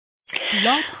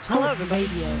Blog Hello, Talk everybody.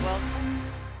 Radio.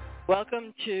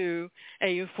 Welcome to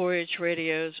AU4H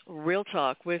Radio's Real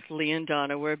Talk with Lee and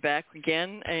Donna. We're back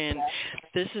again, and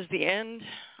this is the end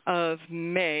of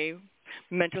May,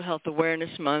 Mental Health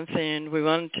Awareness Month, and we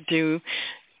wanted to do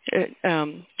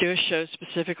a show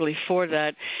specifically for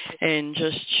that and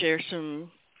just share some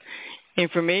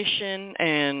information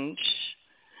and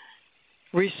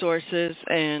resources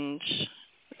and,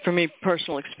 for me,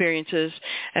 personal experiences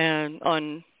and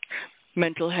on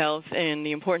mental health and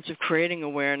the importance of creating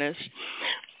awareness,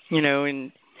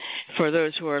 and for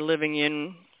those who are living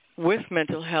in with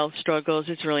mental health struggles,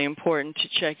 it's really important to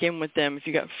check in with them. If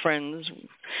you got friends,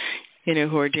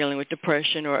 who are dealing with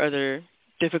depression or other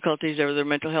difficulties or their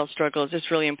mental health struggles, it's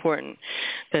really important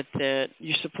that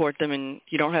you support them, and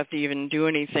you don't have to even do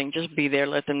anything. Just be there,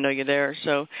 let them know you're there.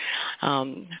 So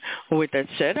with that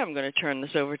said, I'm going to turn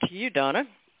this over to you, Donna.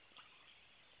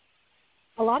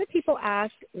 A lot of people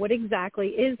ask, what exactly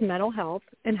is mental health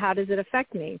and how does it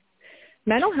affect me?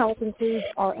 Mental health includes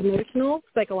our emotional,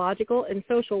 psychological, and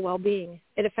social well-being.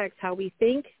 It affects how we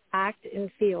think, act, and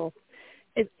feel.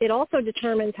 It also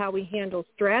determines how we handle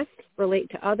stress, relate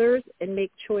to others, and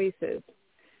make choices.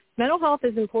 Mental health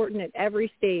is important at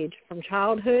every stage, from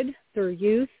childhood through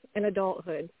youth and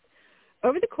adulthood.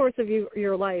 Over the course of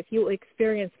your life, you will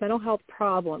experience mental health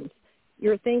problems.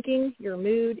 Your thinking, your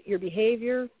mood, your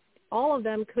behavior, all of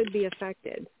them could be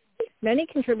affected. Many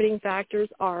contributing factors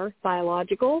are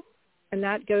biological, and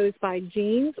that goes by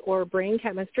genes or brain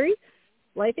chemistry,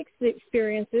 life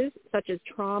experiences such as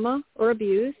trauma or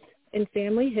abuse, and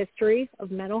family history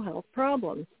of mental health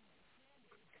problems.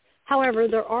 However,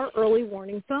 there are early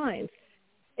warning signs.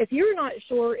 If you're not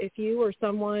sure if you or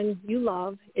someone you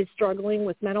love is struggling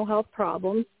with mental health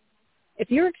problems,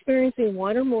 if you're experiencing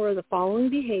one or more of the following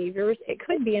behaviors, it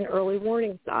could be an early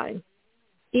warning sign.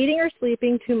 Eating or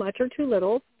sleeping too much or too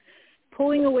little,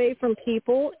 pulling away from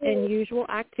people and usual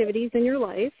activities in your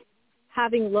life,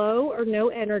 having low or no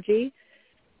energy,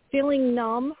 feeling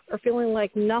numb or feeling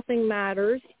like nothing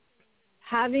matters,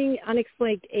 having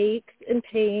unexplained aches and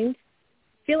pains,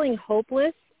 feeling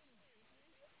hopeless,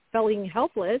 feeling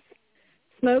helpless,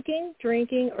 smoking,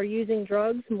 drinking, or using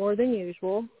drugs more than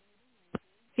usual,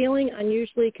 feeling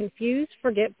unusually confused,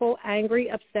 forgetful,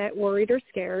 angry, upset, worried, or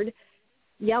scared,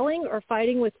 yelling or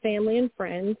fighting with family and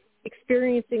friends,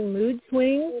 experiencing mood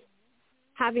swings,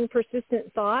 having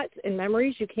persistent thoughts and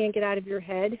memories you can't get out of your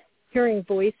head, hearing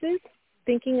voices,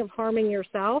 thinking of harming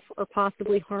yourself or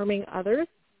possibly harming others,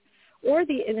 or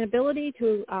the inability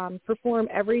to perform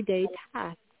everyday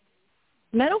tasks.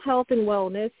 Mental health and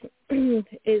wellness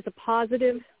is a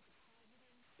positive,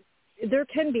 there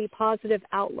can be positive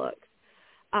outlooks.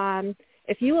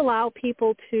 If you allow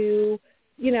people to,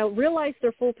 realize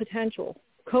their full potential,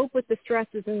 cope with the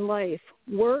stresses in life,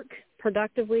 work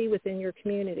productively within your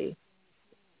community.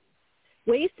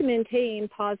 Ways to maintain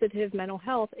positive mental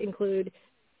health include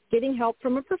getting help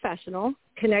from a professional,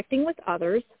 connecting with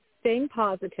others, staying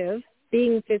positive,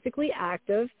 being physically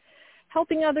active,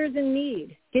 helping others in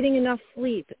need, getting enough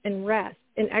sleep and rest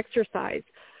and exercise,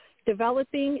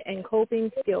 developing and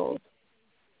coping skills.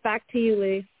 Back to you,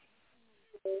 Lee.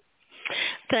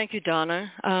 Thank you,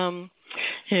 Donna.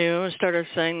 I started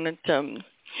saying that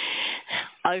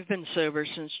I've been sober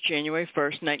since January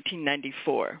 1st,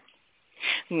 1994.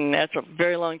 And that's a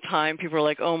very long time. People are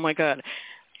like, oh, my God,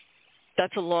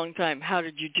 that's a long time. How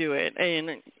did you do it?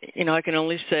 And, I can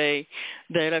only say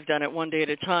that I've done it one day at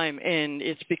a time, and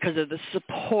it's because of the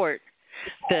support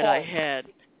that I had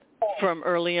from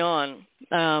early on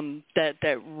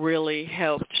that really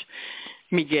helped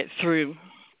me get through.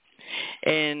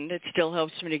 And it still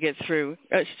helps me to get through.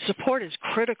 Support is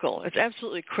critical. It's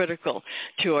absolutely critical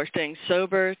to our staying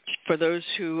sober. For those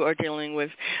who are dealing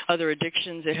with other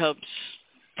addictions, it helps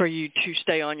for you to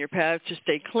stay on your path, to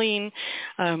stay clean,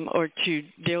 or to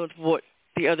deal with what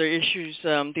the other issues,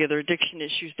 the other addiction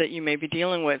issues that you may be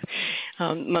dealing with.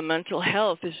 My mental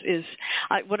health is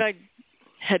what I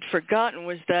had forgotten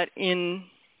was that in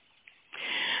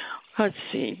let's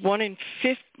see, 50%,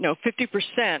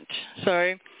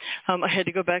 sorry. I had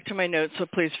to go back to my notes, so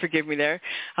please forgive me there.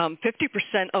 50%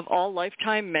 of all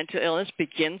lifetime mental illness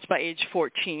begins by age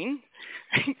 14.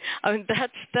 I mean,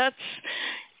 that's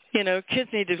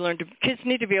kids need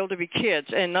to be able to be kids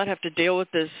and not have to deal with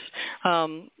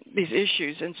these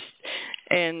issues,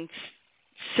 and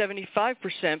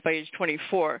 75% by age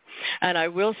 24. And I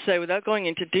will say, without going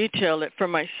into detail, that for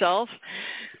myself,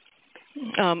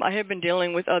 I had been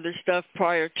dealing with other stuff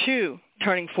prior to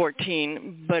turning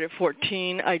 14, but at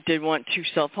 14, I did want to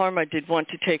self-harm. I did want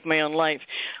to take my own life.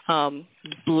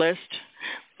 Blessed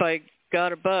by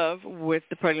got above with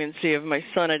the pregnancy of my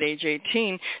son at age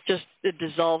 18, just it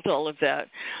dissolved all of that.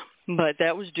 But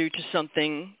that was due to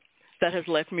something that has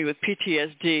left me with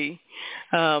PTSD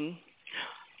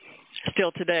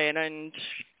still today. And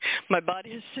my body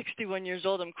is 61 years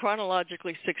old. I'm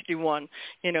chronologically 61.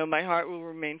 You know, my heart will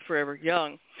remain forever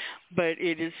young. But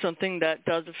it is something that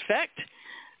does affect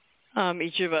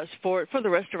each of us for the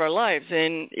rest of our lives.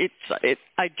 And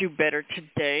I do better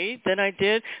today than I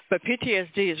did, but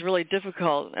PTSD is really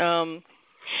difficult.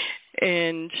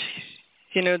 And,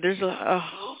 you know, there's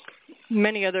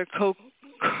many other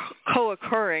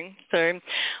co-occurring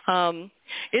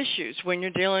issues. When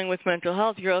you're dealing with mental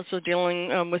health, you're also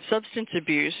dealing with substance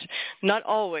abuse. Not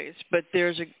always, but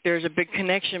there's a big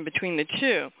connection between the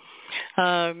two.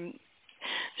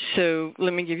 So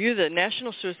let me give you the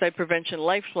National Suicide Prevention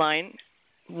Lifeline,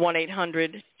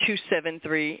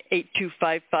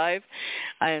 1-800-273-8255,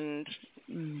 and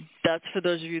that's for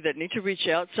those of you that need to reach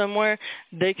out somewhere.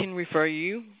 They can refer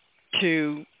you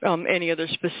to any other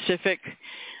specific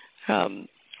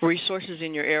resources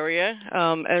in your area,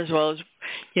 as well as,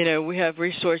 you know, we have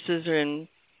resources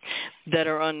that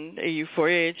are on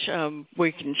AU4H.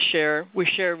 We share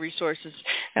resources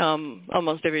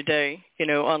almost every day, you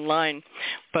know, online,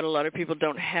 but a lot of people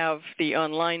don't have the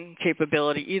online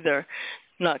capability either,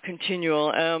 not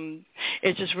continual.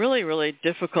 It's just really, really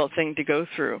difficult thing to go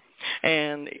through,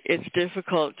 and it's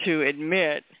difficult to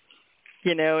admit.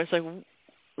 You know, it's like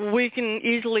we can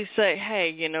easily say, hey,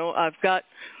 you know, I've got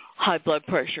high blood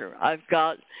pressure, I've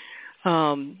got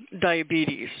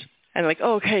diabetes. And like,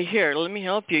 oh, okay, here, let me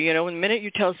help you. You know, the minute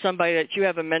you tell somebody that you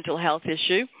have a mental health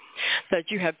issue, that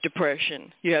you have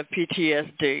depression, you have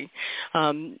PTSD,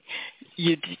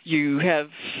 you have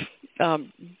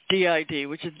DID,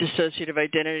 which is dissociative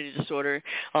identity disorder.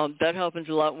 That happens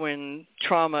a lot when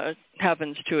trauma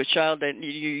happens to a child that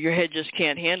your head just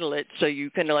can't handle it, so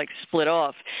you kind of like split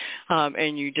off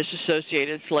and you disassociate.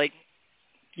 It's like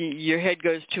your head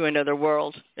goes to another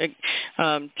world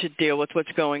to deal with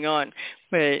what's going on.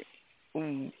 But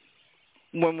when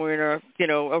we're in our, you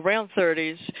know, around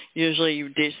 30s, usually you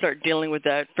start dealing with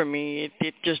that. For me,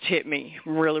 it just hit me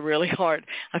really, really hard.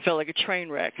 I felt like a train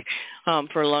wreck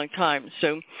for a long time.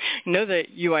 So know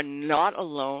that you are not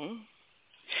alone.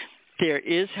 There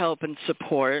is help and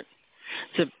support.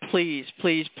 So please,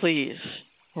 please, please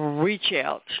reach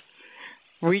out.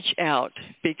 Reach out,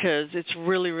 because it's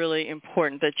really, really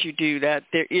important that you do that.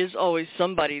 There is always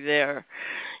somebody there,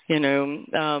 you know.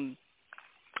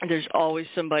 There's always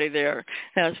somebody there.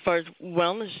 Now, as far as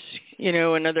wellness, you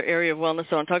know, another area of wellness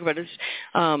I want to talk about is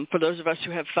for those of us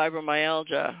who have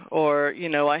fibromyalgia, or, you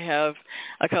know, I have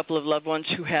a couple of loved ones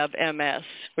who have MS,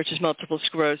 which is multiple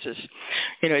sclerosis.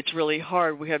 You know, it's really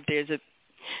hard. We have days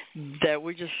that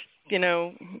we just, you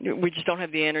know, we just don't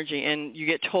have the energy, and you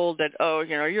get told that, oh,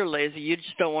 you know, you're lazy, you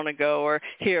just don't want to go, or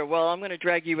here, well, I'm going to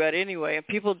drag you out anyway. And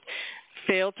people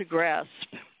fail to grasp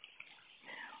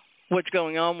what's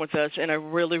going on with us, and I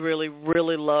really, really,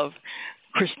 really love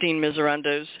Christine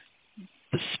Miserando's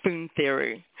The Spoon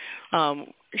Theory.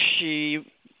 She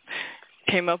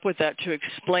came up with that to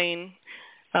explain,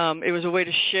 it was a way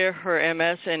to share her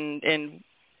MS and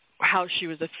how she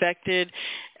was affected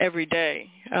every day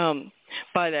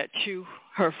by that to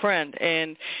her friend.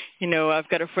 And, you know, I've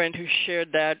got a friend who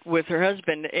shared that with her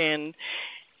husband, and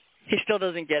he still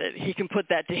doesn't get it. He can put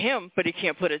that to him, but he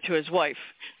can't put it to his wife,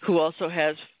 who also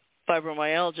has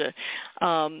fibromyalgia.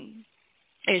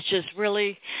 It's just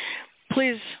really,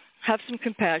 please have some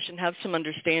compassion, have some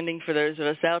understanding for those of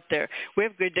us out there. We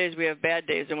have good days, we have bad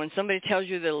days, and when somebody tells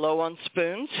you they're low on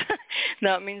spoons,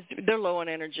 that means they're low on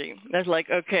energy. That's like,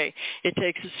 okay, it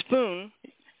takes a spoon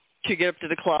to get up to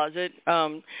the closet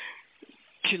to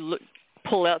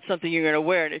pull out something you're going to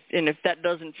wear, and if that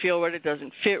doesn't feel right, it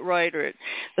doesn't fit right, or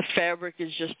the fabric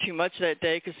is just too much that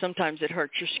day, because sometimes it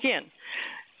hurts your skin.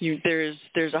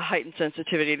 There's a heightened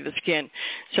sensitivity to the skin.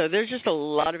 So there's just a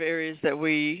lot of areas that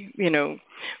we can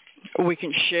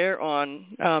share on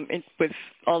with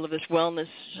all of this wellness,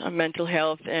 mental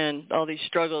health, and all these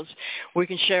struggles. We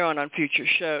can share on future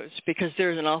shows, because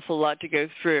there's an awful lot to go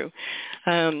through.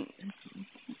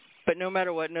 But no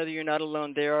matter what, know that you're not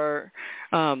alone. There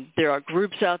are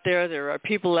groups out there. There are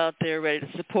people out there ready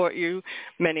to support you.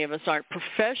 Many of us aren't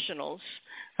professionals.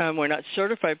 We're not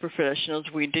certified professionals.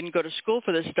 We didn't go to school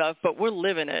for this stuff, but we're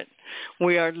living it.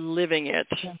 We are living it.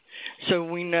 So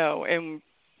we know. And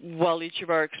while each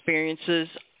of our experiences,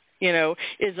 you know,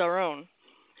 is our own,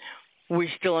 we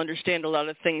still understand a lot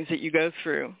of things that you go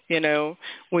through. You know,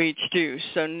 we each do.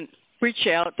 So reach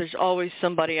out. There's always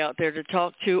somebody out there to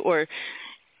talk to, or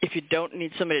if you don't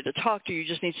need somebody to talk to, you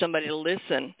just need somebody to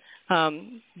listen.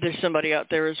 there's somebody out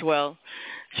there as well.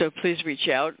 So please reach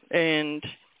out. And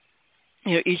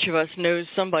each of us knows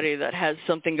somebody that has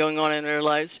something going on in their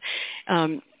lives.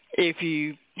 If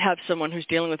you have someone who's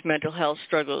dealing with mental health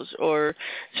struggles or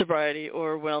sobriety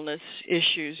or wellness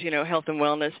issues, health and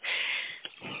wellness,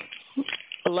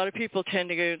 a lot of people tend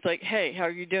to go like, hey, how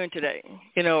are you doing today?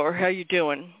 Or how are you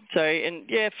doing? Sorry, and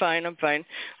yeah, fine, I'm fine.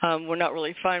 We're not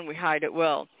really fine. We hide it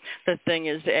well. The thing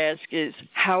is to ask is,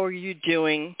 how are you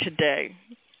doing today,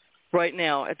 right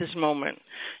now, at this moment,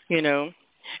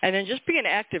 And then just be an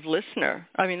active listener.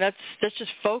 I mean, that's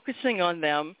just focusing on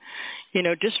them,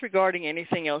 disregarding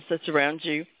anything else that's around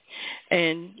you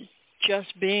and just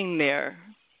being there.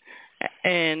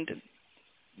 And,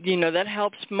 that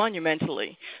helps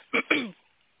monumentally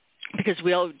because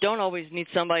we don't always need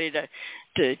somebody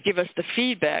to give us the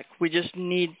feedback. We just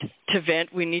need to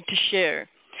vent. We need to share.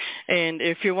 And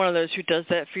if you're one of those who does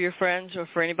that for your friends or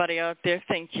for anybody out there,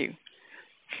 thank you.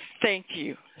 Thank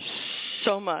you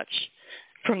so much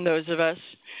from those of us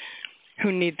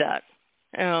who need that.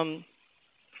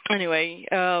 Anyway,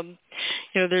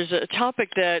 there's a topic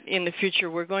that in the future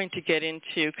we're going to get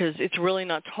into because it's really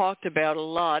not talked about a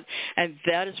lot, and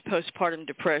that is postpartum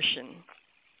depression.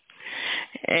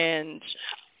 And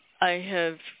I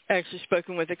have actually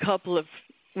spoken with a couple of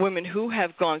women who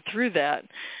have gone through that,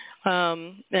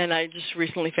 and I just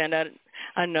recently found out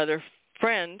another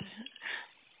friend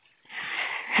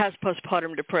has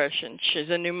postpartum depression. She's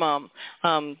a new mom,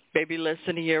 baby less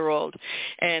than a year old.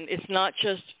 And it's not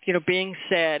just, being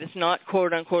sad. It's not,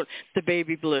 quote, unquote, the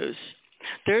baby blues.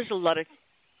 There's a lot of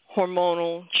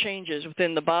hormonal changes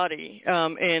within the body.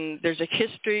 And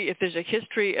if there's a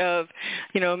history of,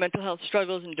 mental health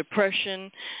struggles and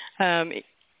depression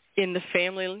in the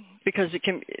family, because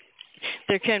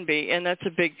there can be, and that's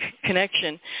a big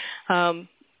connection.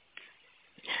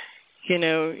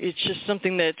 It's just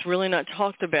something that's really not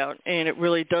talked about, and it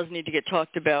really does need to get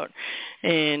talked about.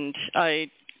 And I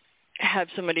have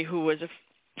somebody who was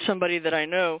somebody that I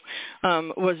know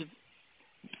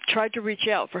tried to reach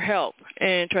out for help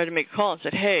and tried to make a call and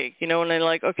said, hey, and they're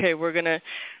like, okay, we're gonna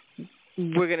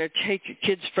take your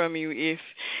kids from you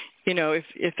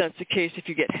if that's the case, if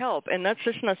you get help. And that's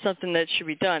just not something that should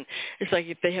be done. It's like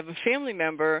if they have a family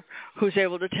member who's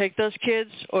able to take those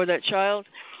kids or that child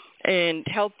and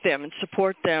help them and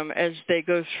support them as they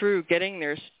go through getting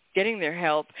their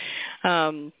help,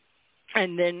 and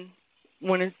then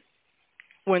when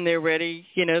they're ready,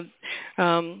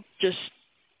 just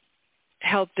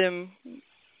help them,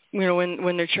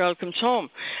 when their child comes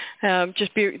home.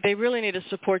 They really need a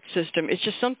support system. It's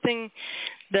just something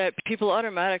that people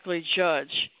automatically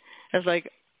judge as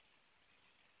like,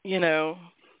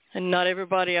 and not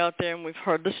everybody out there, and we've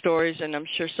heard the stories, and I'm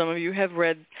sure some of you have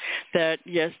read that,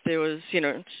 yes, there was,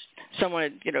 someone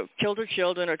had, killed her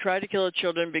children or tried to kill her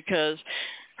children because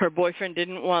her boyfriend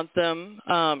didn't want them.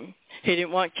 He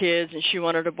didn't want kids, and she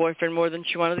wanted a boyfriend more than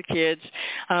she wanted the kids.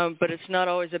 But it's not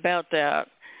always about that.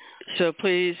 So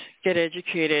please get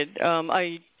educated.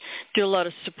 I do a lot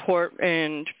of support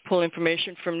and pull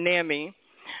information from NAMI,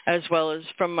 as well as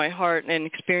from my heart and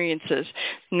experiences.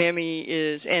 NAMI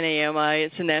is NAMI.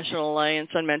 It's the National Alliance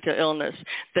on Mental Illness.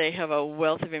 They have a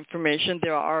wealth of information.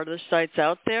 There are other sites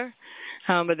out there,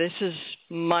 but this is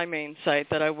my main site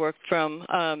that I work from,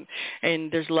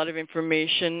 and there's a lot of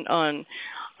information on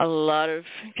a lot of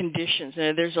conditions.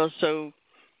 And there's also,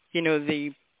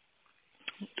 the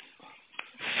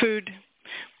food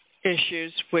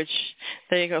issues, which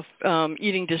they have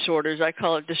eating disorders. I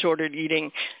call it disordered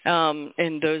eating.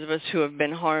 And those of us who have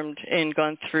been harmed and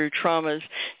gone through traumas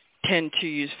tend to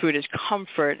use food as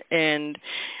comfort, and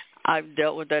I've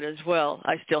dealt with that as well.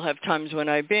 I still have times when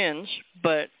I binge,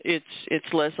 but it's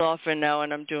less often now,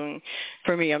 and I'm doing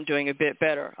a bit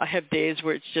better. I have days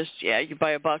where it's just, you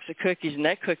buy a box of cookies, and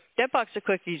that box of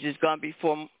cookies is gone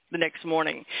before the next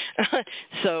morning.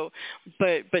 So,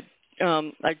 but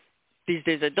these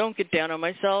days I don't get down on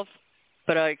myself,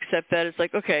 but I accept that. It's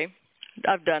like, okay,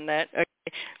 I've done that.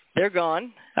 Okay, they're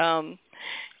gone.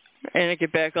 And I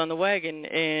get back on the wagon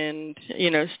and,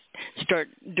 start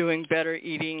doing better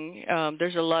eating.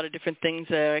 There's a lot of different things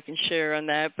that I can share on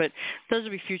that, but those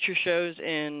will be future shows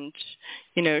and,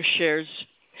 shares.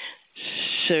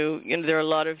 So, there are a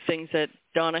lot of things that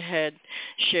Donna had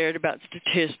shared about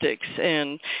statistics,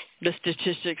 and the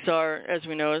statistics are, as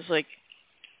we know, is like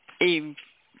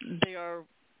they are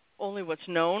only what's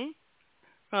known.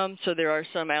 So there are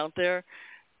some out there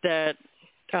that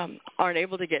aren't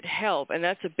able to get help, and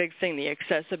that's a big thing, the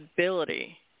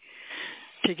accessibility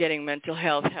to getting mental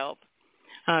health help.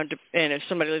 And if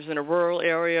somebody lives in a rural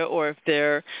area, or if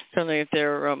they're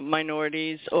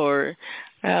minorities, or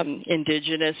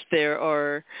indigenous, there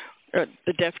are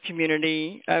the deaf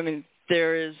community. I mean,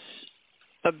 there is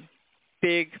a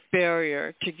big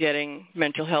barrier to getting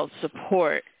mental health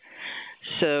support.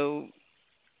 So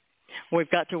we've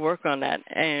got to work on that,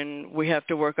 and we have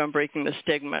to work on breaking the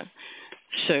stigma.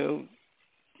 So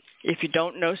if you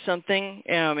don't know something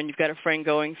and you've got a friend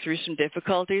going through some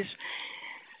difficulties,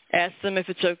 ask them if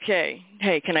it's okay.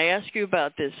 Hey, can I ask you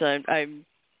about this? I'm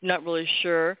not really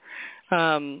sure.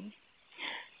 I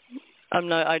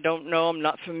don't know. I'm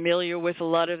not familiar with a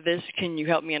lot of this. Can you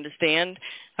help me understand?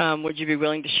 Would you be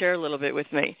willing to share a little bit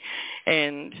with me?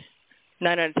 And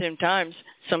 9 out of 10 times,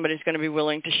 somebody's going to be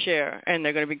willing to share, and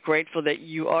they're going to be grateful that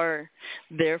you are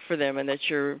there for them and that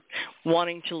you're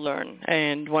wanting to learn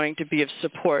and wanting to be of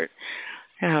support.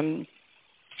 There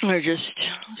are just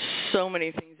so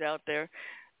many things out there,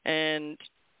 and,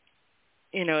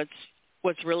 you know, it's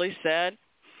what's really sad,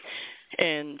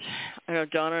 and I know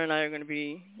Donna and I are going to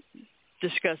be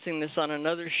discussing this on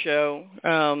another show,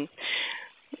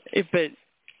 but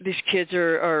these kids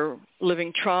are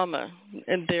living trauma,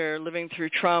 and they're living through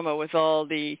trauma with all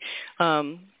the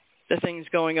things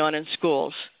going on in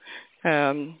schools,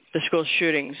 the school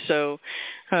shootings. So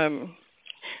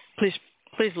please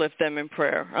lift them in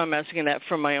prayer. I'm asking that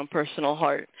from my own personal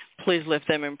heart. Please lift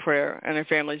them in prayer and their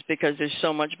families, because there's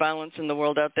so much violence in the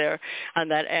world out there,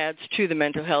 and that adds to the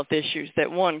mental health issues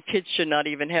that, one, kids should not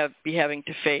even be having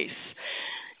to face.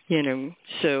 You know,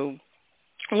 so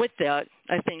with that,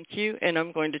 I thank you, and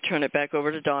I'm going to turn it back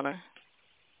over to Donna.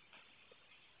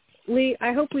 Lee,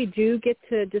 I hope we do get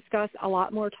to discuss a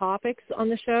lot more topics on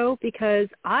the show, because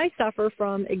I suffer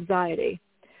from anxiety.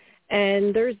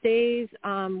 And there's days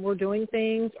we're doing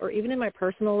things, or even in my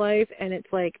personal life, and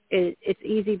it's like it's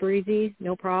easy breezy,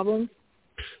 no problem.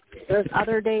 There's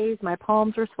other days my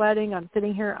palms are sweating. I'm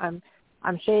sitting here, I'm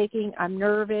shaking, I'm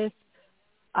nervous.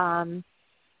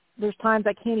 There's times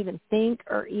I can't even think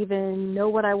or even know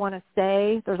what I want to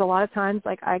say. There's a lot of times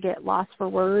like I get lost for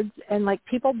words, and like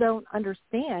people don't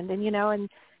understand. And, you know, and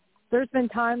there's been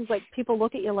times like people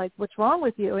look at you like, what's wrong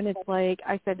with you? And it's like,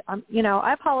 I said,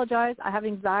 I apologize. I have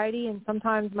anxiety, and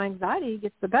sometimes my anxiety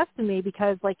gets the best of me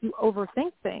because like you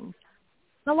overthink things.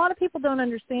 And a lot of people don't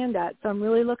understand that. So I'm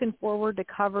really looking forward to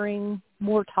covering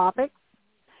more topics.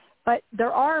 But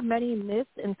there are many myths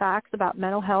and facts about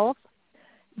mental health.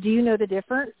 Do you know the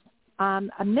difference?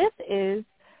 A myth is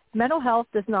mental health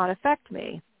does not affect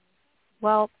me.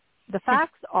 Well, the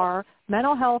facts are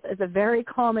mental health is a very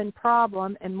common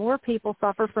problem, and more people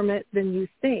suffer from it than you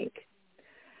think.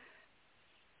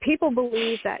 People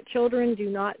believe that children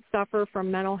do not suffer from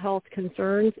mental health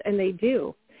concerns, and they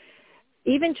do.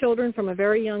 Even children from a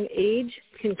very young age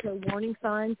can show warning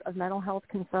signs of mental health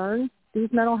concerns. These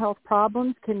mental health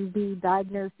problems can be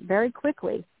diagnosed very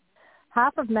quickly.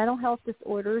 Half of mental health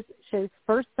disorders shows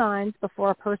first signs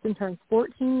before a person turns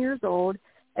 14 years old,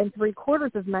 and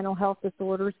 3/4 of mental health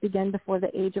disorders begin before the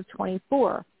age of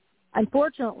 24.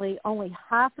 Unfortunately, only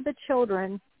half of the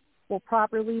children will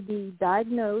properly be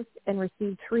diagnosed and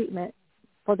receive treatment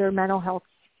for their mental health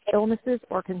illnesses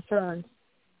or concerns.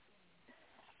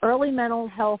 Early mental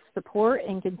health support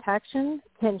and detection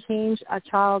can change a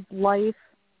child's life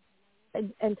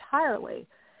entirely.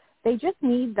 They just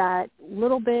need that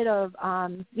little bit of,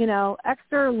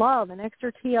 extra love and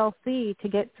extra TLC to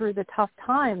get through the tough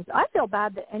times. I feel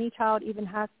bad that any child even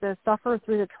has to suffer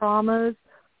through the traumas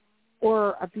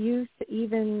or abuse to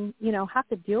even, have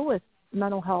to deal with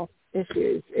mental health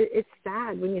issues. It's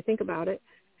sad when you think about it.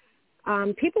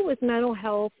 People with mental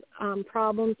health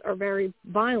problems are very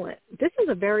violent. This is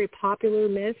a very popular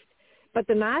myth, but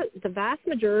the vast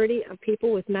majority of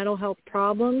people with mental health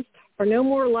problems are no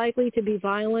more likely to be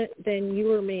violent than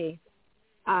you or me.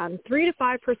 3 to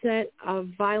 5% of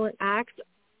violent acts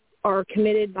are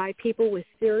committed by people with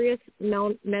serious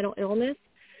mental illness.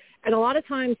 And a lot of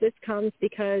times this comes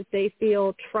because they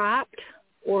feel trapped,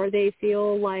 or they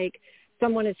feel like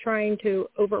someone is trying to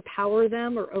overpower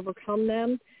them or overcome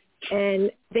them.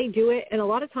 And they do it, and a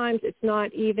lot of times it's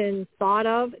not even thought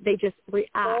of. They just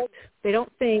react. They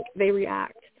don't think, they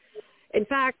react. In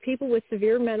fact, people with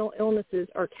severe mental illnesses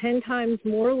are 10 times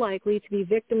more likely to be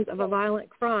victims of a violent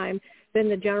crime than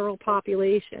the general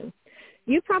population.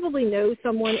 You probably know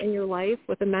someone in your life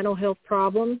with a mental health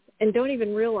problem and don't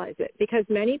even realize it, because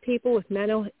many people with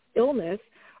mental illness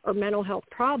or mental health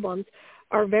problems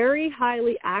are very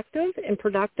highly active and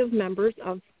productive members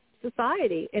of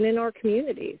society and in our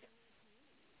communities.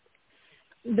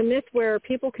 The myth where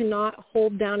people cannot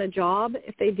hold down a job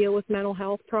if they deal with mental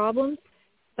health problems,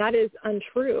 that is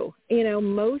untrue.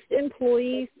 Most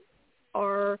employees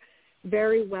are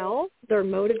very well. They're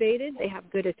motivated. They have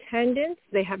good attendance.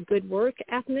 They have good work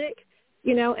ethic.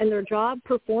 and their job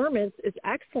performance is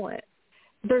excellent.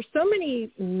 There's so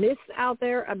many myths out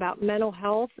there about mental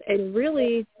health, and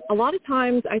really a lot of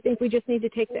times I think we just need to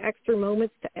take the extra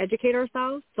moments to educate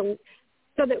ourselves so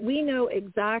that we know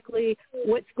exactly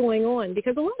what's going on,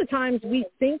 because a lot of times we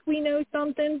think we know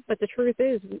something, but the truth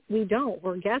is we don't.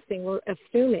 We're guessing, we're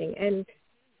assuming, and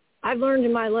I've learned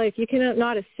in my life you cannot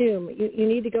not assume. You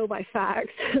need to go by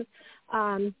facts.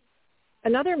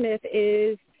 Another myth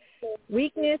is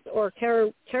weakness or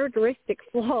characteristic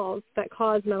flaws that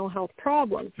cause mental health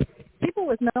problems. People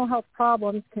with mental health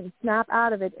problems can snap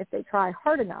out of it if they try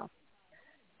hard enough.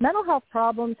 Mental health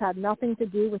problems have nothing to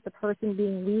do with the person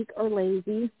being weak or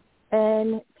lazy,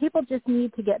 and people just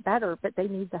need to get better, but they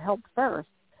need the help first.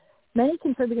 Many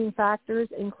contributing factors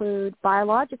include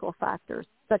biological factors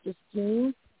such as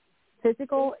genes,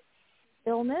 physical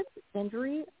illness,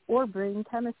 injury, or brain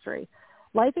chemistry.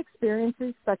 Life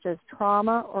experiences such as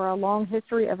trauma or a long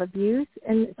history of abuse,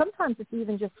 and sometimes it's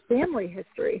even just family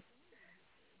history.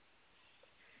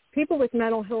 People with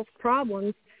mental health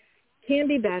problems can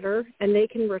be better and they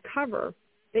can recover.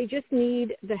 They just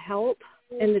need the help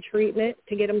and the treatment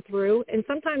to get them through. And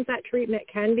sometimes that treatment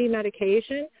can be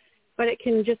medication, but it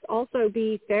can just also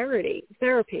be therapy,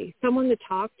 someone to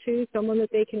talk to, someone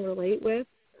that they can relate with.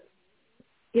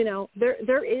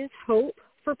 There is hope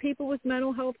for people with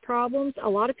mental health problems. A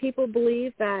lot of people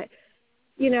believe that,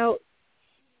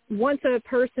 once a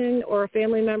person or a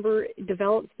family member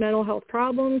develops mental health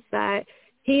problems, that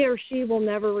he or she will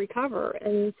never recover.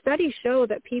 And studies show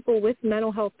that people with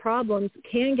mental health problems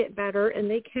can get better and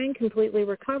they can completely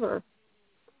recover.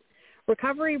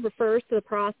 Recovery refers to the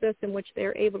process in which they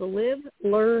are able to live,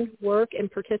 learn, work,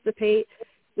 and participate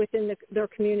within their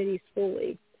communities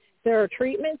fully. There are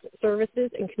treatments,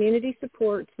 services, and community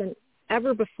supports than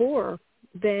ever before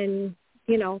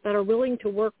that are willing to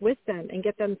work with them and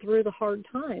get them through the hard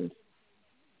times.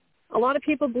 A lot of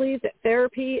people believe that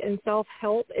therapy and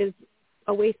self-help is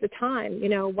a waste of time.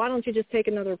 Why don't you just take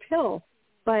another pill?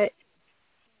 But,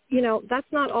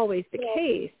 that's not always the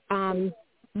case.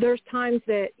 There's times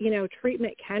that,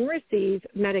 treatment can receive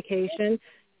medication,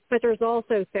 but there's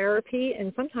also therapy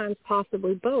and sometimes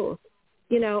possibly both.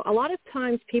 A lot of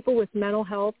times people with mental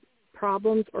health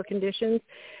problems or conditions,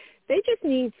 they just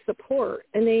need support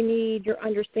and they need your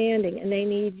understanding and they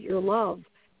need your love.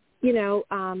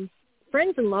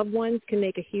 Friends and loved ones can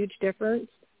make a huge difference.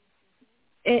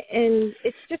 And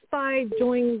it's just by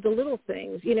doing the little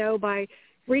things, by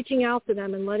reaching out to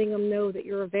them and letting them know that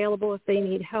you're available if they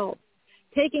need help,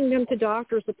 taking them to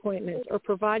doctor's appointments or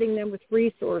providing them with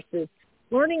resources,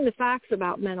 learning the facts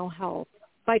about mental health,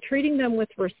 by treating them with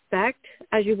respect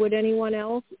as you would anyone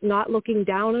else, not looking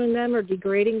down on them or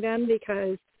degrading them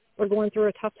because they're going through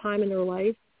a tough time in their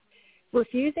life,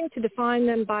 refusing to define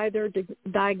them by their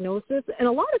diagnosis. And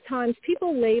a lot of times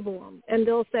people label them and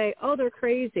they'll say, oh, they're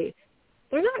crazy.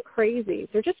 They're not crazy.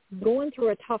 They're just going through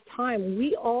a tough time.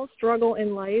 We all struggle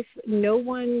in life. No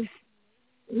one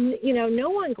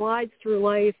glides through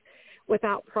life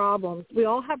without problems. We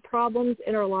all have problems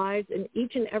in our lives, and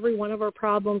each and every one of our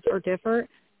problems are different.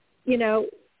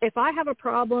 If I have a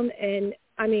problem and,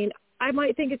 I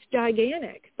might think it's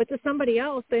gigantic, but to somebody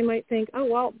else, they might think, oh,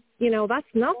 well, that's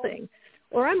nothing.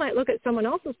 Or I might look at someone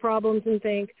else's problems and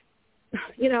think,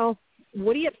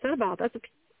 what are you upset about?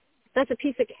 That's a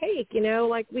piece of cake,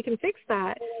 we can fix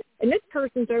that. And this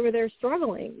person's over there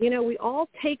struggling. We all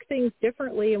take things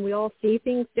differently and we all see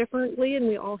things differently and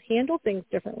we all handle things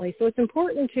differently. So it's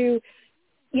important to,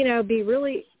 be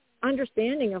really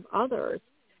understanding of others.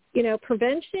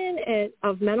 Prevention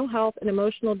of mental health and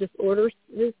emotional disorders,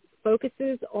 this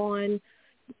focuses on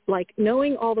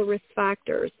knowing all the risk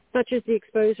factors, such as the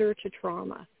exposure to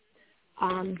trauma.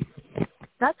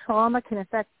 That trauma can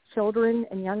affect children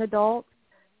and young adults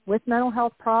with mental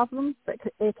health problems, but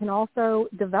it can also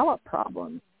develop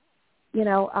problems.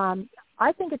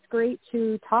 I think it's great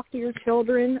to talk to your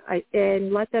children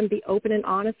and let them be open and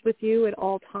honest with you at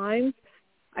all times.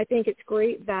 I think it's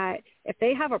great that if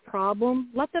they have a problem,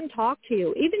 let them talk to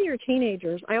you. Even your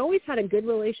teenagers. I always had a good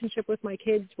relationship with my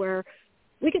kids where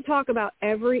we could talk about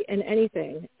every and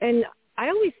anything. And I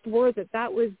always swore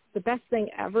that was the best thing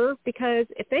ever, because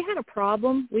if they had a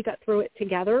problem, we got through it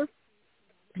together.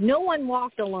 No one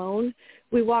walked alone.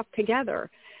 We walked together.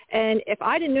 And if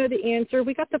I didn't know the answer,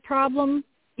 we got the problem,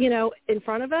 in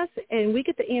front of us, and we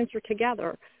get the answer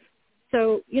together.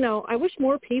 So, I wish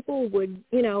more people would,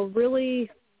 really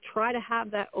try to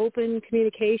have that open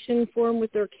communication forum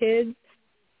with their kids.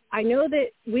 I know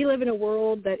that we live in a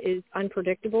world that is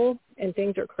unpredictable and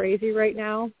things are crazy right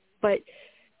now, but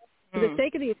for the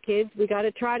sake of these kids, we got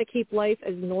to try to keep life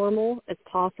as normal as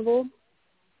possible.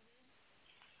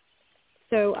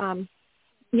 So,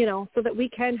 so that we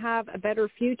can have a better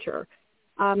future.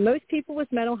 Most people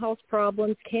with mental health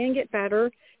problems can get better.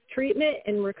 Treatment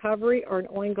and recovery are an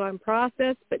ongoing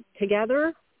process, but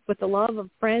together with the love of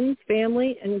friends,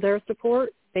 family, and their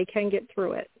support, they can get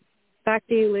through it. Back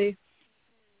to you, Lee.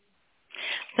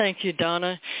 Thank you,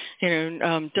 Donna.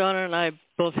 Donna and I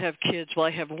both have kids. Well,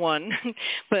 I have one,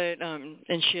 but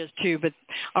and she has two. But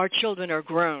our children are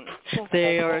grown.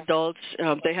 They are adults.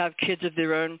 They have kids of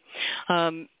their own.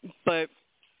 But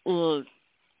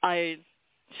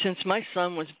since my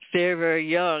son was very, very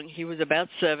young, he was about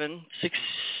 6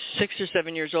 or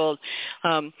 7 years old.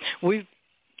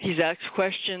 He's asked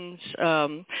questions.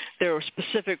 There were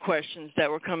specific questions that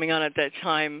were coming on at that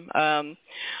time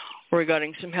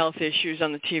regarding some health issues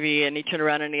on the TV, and he turned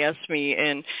around and he asked me,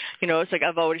 and, it's like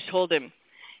I've always told him,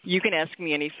 you can ask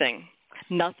me anything.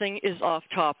 Nothing is off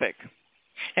topic.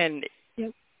 And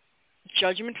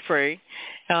judgment-free.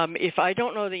 If I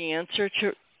don't know the answer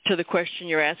to the question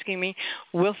you're asking me,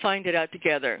 we'll find it out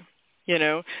together.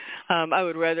 I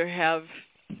would rather have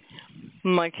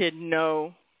my kid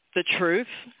know the truth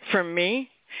from me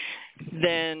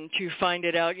than to find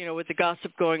it out, with the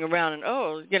gossip going around. And,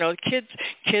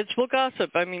 kids will gossip.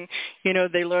 I mean,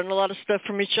 they learn a lot of stuff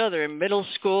from each other in middle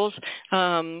schools.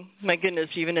 My goodness,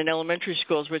 even in elementary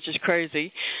schools, which is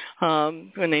crazy,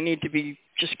 when they need to be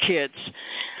just kids.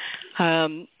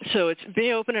 So it's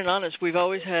being open and honest. We've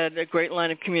always had a great line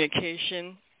of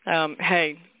communication.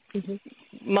 Hey,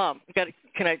 Mom,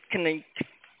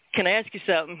 can I ask you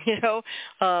something?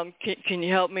 Can you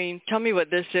help me? Tell me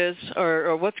what this is,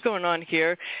 or what's going on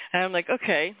here. And I'm like,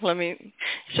 okay,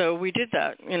 so we did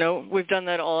that. We've done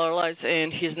that all our lives,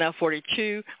 and he's now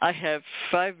 42. I have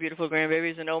 5 beautiful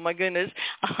grandbabies, and oh my goodness,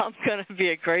 I'm going to be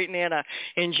a great Nana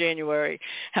in January.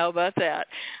 How about that?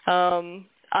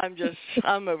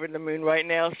 I'm over the moon right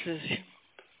now. So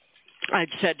I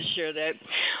just had to share that.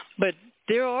 But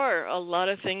there are a lot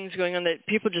of things going on that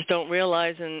people just don't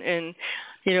realize, and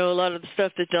a lot of the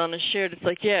stuff that Donna shared, it's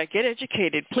like, yeah, get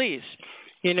educated, please.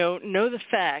 Know the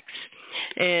facts.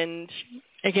 And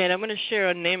again, I'm going to share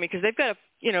on NAMI because they've got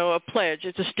a pledge.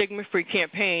 It's a stigma-free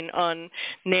campaign on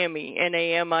NAMI,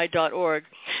 NAMI.org,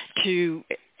 to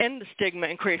end the stigma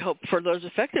and create hope for those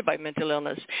affected by mental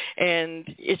illness.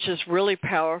 And it's just really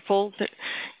powerful, that,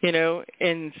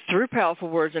 and through powerful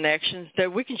words and actions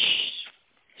that we can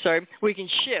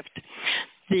shift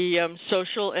the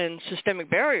social and systemic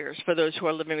barriers for those who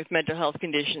are living with mental health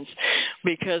conditions,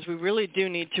 because we really do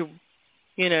need to,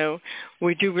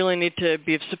 we do really need to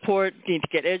be of support, need to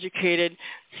get educated,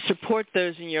 support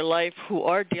those in your life who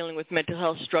are dealing with mental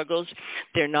health struggles.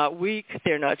 They're not weak,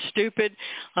 they're not stupid,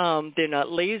 they're not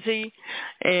lazy,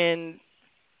 and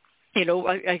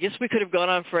I guess we could have gone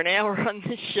on for an hour on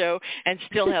this show and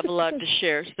still have a lot to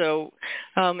share. So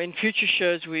in future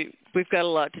shows, we've got a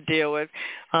lot to deal with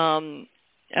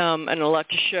and a lot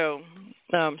to show.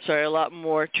 A lot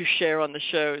more to share on the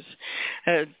shows.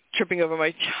 Tripping over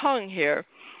my tongue here.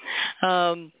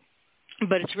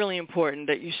 But it's really important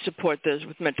that you support those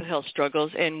with mental health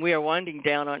struggles, and we are winding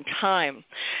down on time.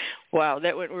 Wow,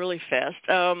 that went really fast.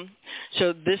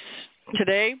 So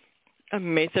today,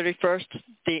 May 31st,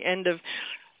 the end of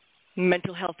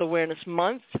Mental Health Awareness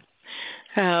Month.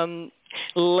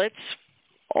 Let's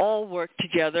all work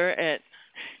together at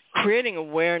creating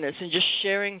awareness and just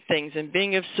sharing things and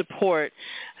being of support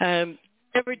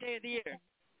every day of the year.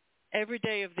 Every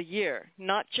day of the year,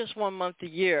 not just 1 month a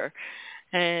year.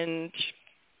 And,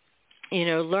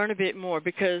 learn a bit more,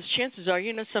 because chances are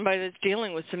somebody that's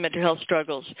dealing with some mental health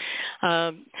struggles.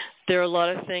 There are a lot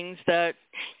of things that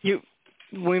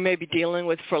we may be dealing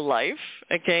with for life,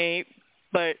 okay,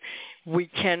 but we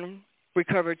can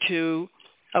recover to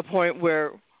a point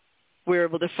where we're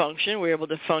able to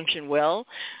function well.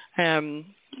 And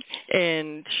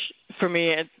for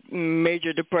me,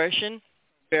 major depression,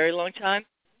 very long time.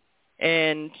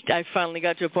 And I finally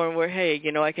got to a point where, hey,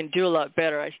 I can do a lot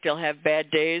better. I still have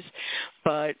bad days,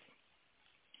 but,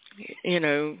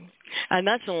 and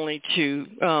that's only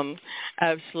to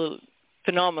absolute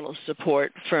phenomenal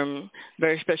support from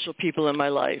very special people in my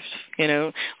life,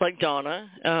 like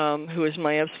Donna, who is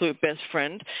my absolute best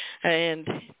friend. And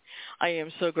I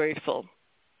am so grateful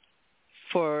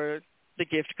for the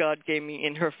gift God gave me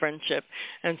in her friendship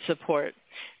and support.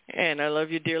 And I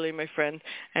love you dearly, my friend,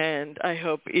 and I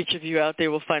hope each of you out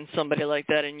there will find somebody like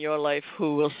that in your life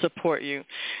who will support you.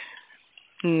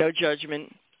 No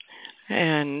judgment.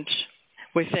 And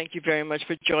we thank you very much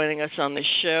for joining us on the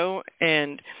show,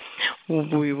 and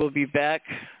we will be back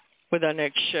with our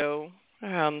next show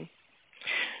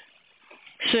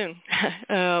soon.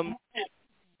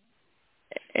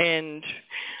 And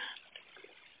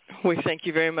we thank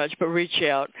you very much. But reach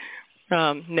out.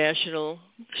 National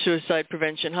Suicide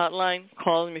Prevention Hotline.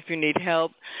 Call them if you need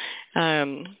help.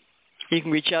 You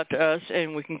can reach out to us,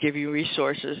 and we can give you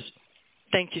resources.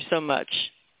 Thank you so much.